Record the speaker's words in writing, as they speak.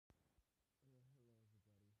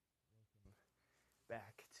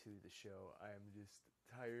back to the show. I am just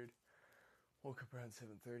tired. Woke up around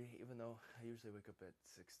 7:30, even though I usually wake up at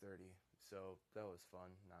 6:30. So that was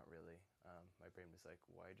fun. Not really. My brain was like,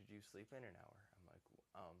 "Why did you sleep in an hour?" I'm like,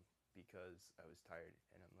 "Because I was tired."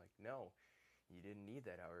 And I'm like, "No, you didn't need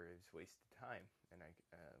that hour. It was wasted time." And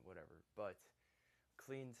whatever. But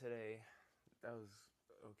clean today. That was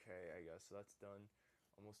okay, I guess. So that's done.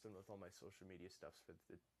 Almost done with all my social media stuff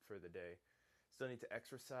for the day. Still need to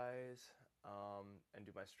exercise and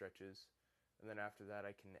do my stretches, and then after that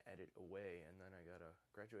I can edit away. And then I got a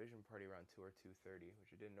graduation party around 2 or 2:30,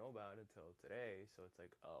 which I didn't know about until today. So it's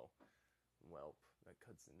like, oh, welp, that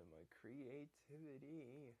cuts into my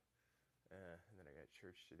creativity. And then I got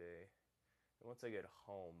church today. And once I get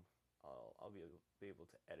home, I'll be able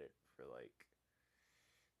to edit for like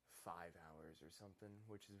 5 hours or something,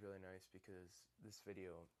 which is really nice because this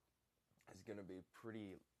video is gonna be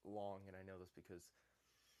pretty long, and I know this because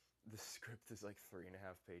the script is like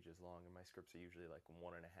 3.5 pages long, and my scripts are usually like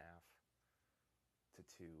 1.5 to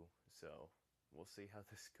 2. So we'll see how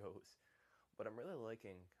this goes. But I'm really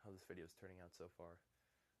liking how this video is turning out so far.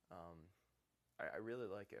 Um, I really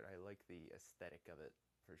like it. I like the aesthetic of it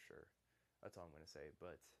for sure. That's all I'm gonna say.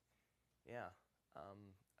 But yeah,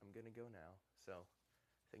 I'm gonna go now. So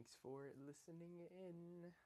thanks for listening in.